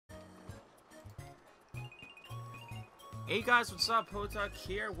Hey guys, what's up? Hotak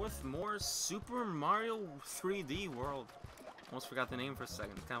here with more Super Mario 3D World. Almost forgot the name for a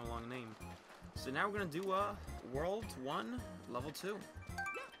second. It's kind of a long name. So now we're gonna do World 1, Level 2.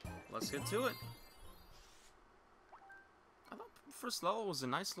 Let's get to it. I thought first level was a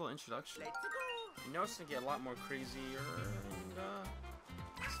nice little introduction. You know it's gonna get a lot more crazier, and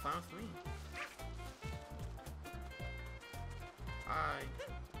it's fine with me. Hi.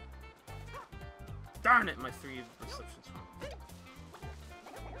 Darn it, my 3 reception's wrong.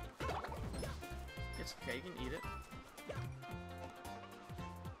 It's okay, you can eat it.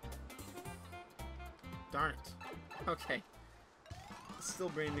 Darn it. Okay. It's still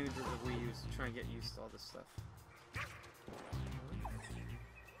brand new to the Wii U, so trying to get used to all this stuff.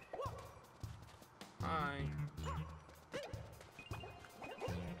 Hi.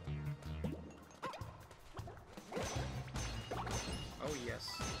 Oh yes.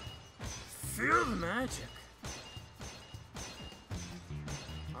 Feel the magic!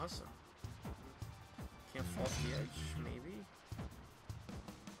 Awesome. Can't fall off the edge, maybe?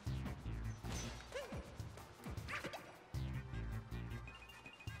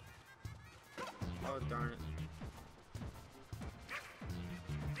 Oh, darn it.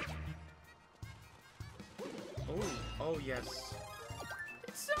 Oh yes.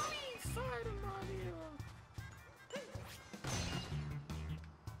 It's me, Fighter Mario!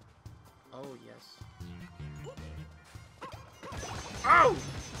 Oh, yes. Oh!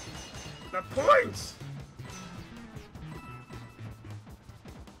 The points!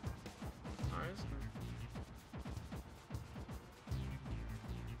 Alright.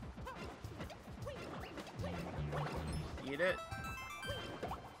 Eat it.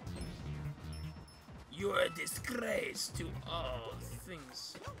 You are a disgrace to all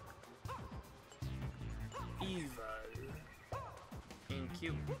things evil and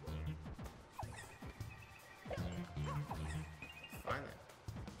cute. Find it.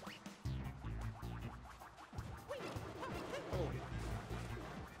 Oh.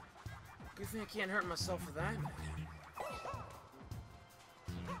 Good thing I can't hurt myself with that.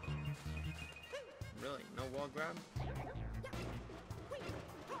 Really? No wall grab?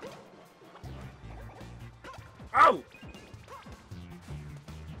 Oh!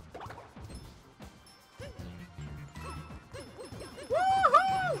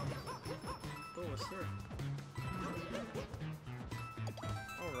 Woohoo! Oh, what's here?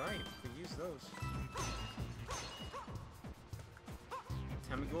 Alright, we can use those.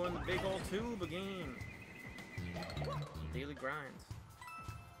 Time to go in the big old tube again. Daily grind.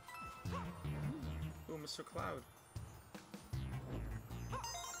 Ooh, Mr. Cloud.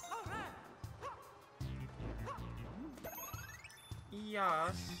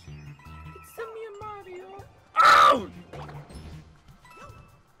 Yes. It's me, Mario. Oh!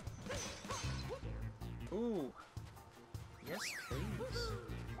 Ooh. Yes, please.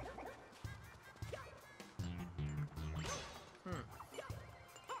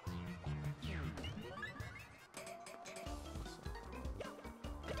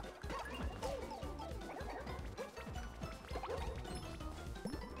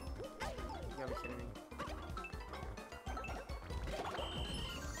 You gotta be kidding me.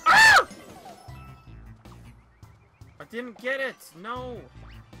 Ah! I didn't get it! No!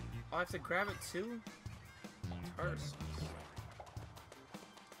 Oh, I have to grab it too? First.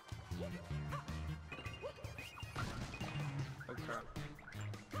 Oh crap.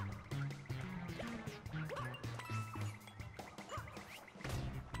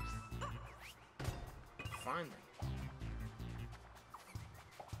 Finally.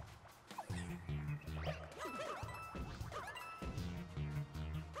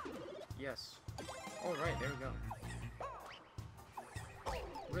 Yes. Alright, there we go.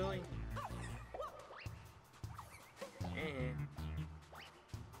 Really?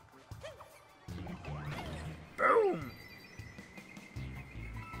 Boom!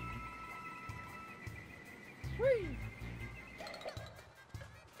 Whee!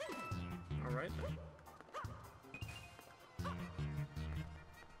 Alright then.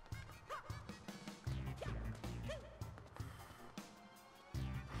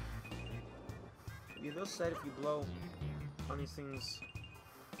 Yeah, they'll said if you blow on these things,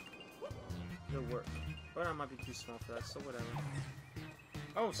 it'll work. But I might be too small for that, so whatever.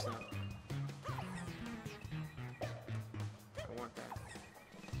 Oh, snap. I want that.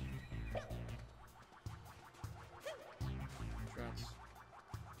 Drats.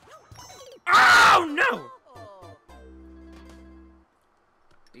 Oh, no!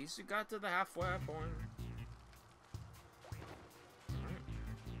 At least you got to the halfway point.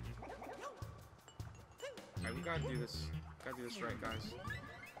 Alright, we gotta do this. Gotta do this right, guys.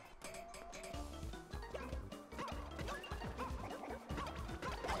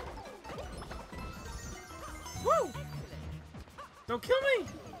 Don't kill me!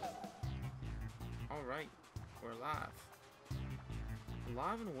 Alright, we're alive.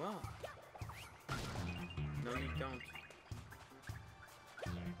 Alive and well. No, you don't.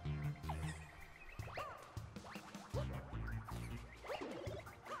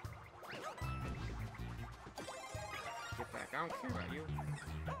 Get back, I don't care about you.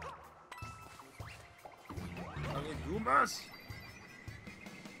 Ugly Goombas!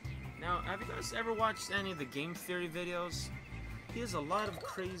 Now, have you guys ever watched any of the game theory videos? He has a lot of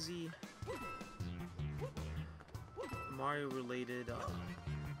crazy Mario-related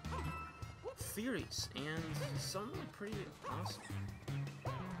theories, and some of them are pretty awesome.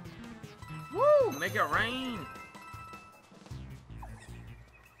 Woo! Make it rain!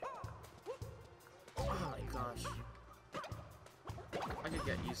 Oh my gosh. I could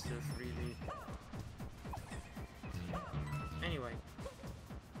get used to 3D. Anyway.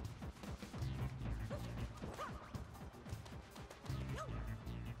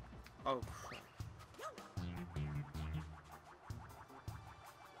 Oh, crap.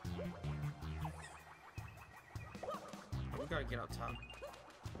 Oh, we gotta get out top.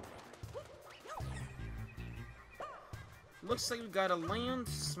 Looks like we gotta land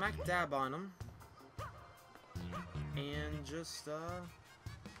smack dab on him. And just,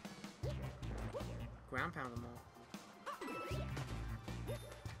 ground pound them all.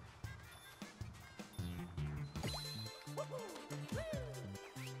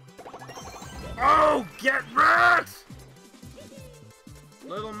 Oh, get wrecked!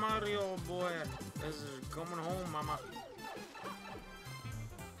 Little Mario boy is coming home, mama.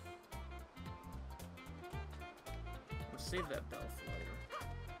 We'll save that bell for later.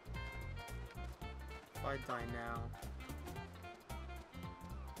 If I die now.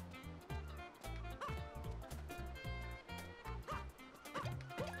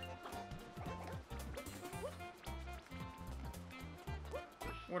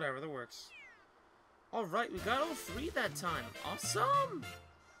 Whatever, that works. Alright, we got all 3 that time. Awesome!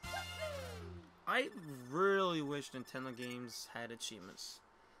 I really wish Nintendo games had achievements.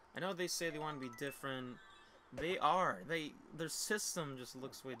 I know they say they want to be different. They are. Their system just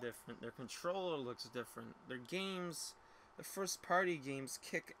looks way different. Their controller looks different. Their games, the first party games,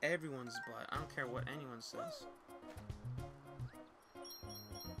 kick everyone's butt. I don't care what anyone says.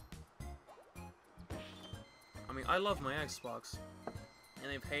 I mean, I love my Xbox. And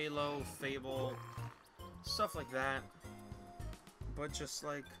they have Halo, Fable, stuff like that. But just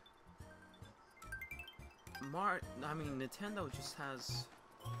like I mean, Nintendo just has,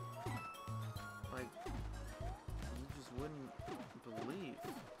 like, you just wouldn't believe.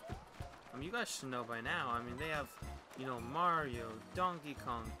 I mean, you guys should know by now. I mean, they have, you know, Mario, Donkey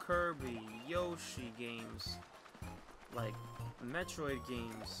Kong, Kirby, Yoshi games, like Metroid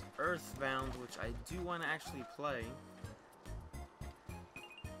games, Earthbound, which I do want to actually play.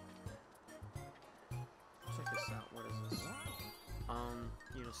 Check this out. What is this?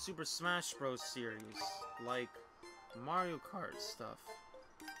 You know, Super Smash Bros. Series, like Mario Kart stuff.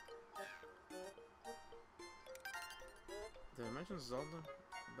 Did I mention Zelda?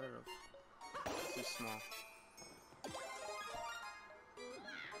 Better have. Too small.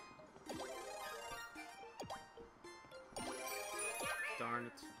 Darn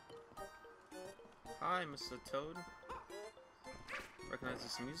it. Hi, Mr. Toad. Recognize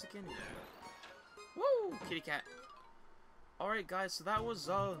this music in here? Woo! Kitty cat. Alright guys, so that was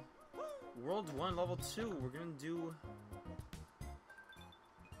World 1 Level 2. We're gonna do,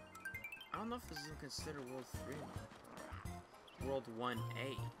 I don't know if this is considered World 3 or not. World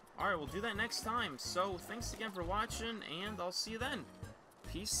 1A. Alright, we'll do that next time. So thanks again for watching, and I'll see you then.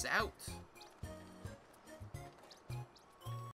 Peace out.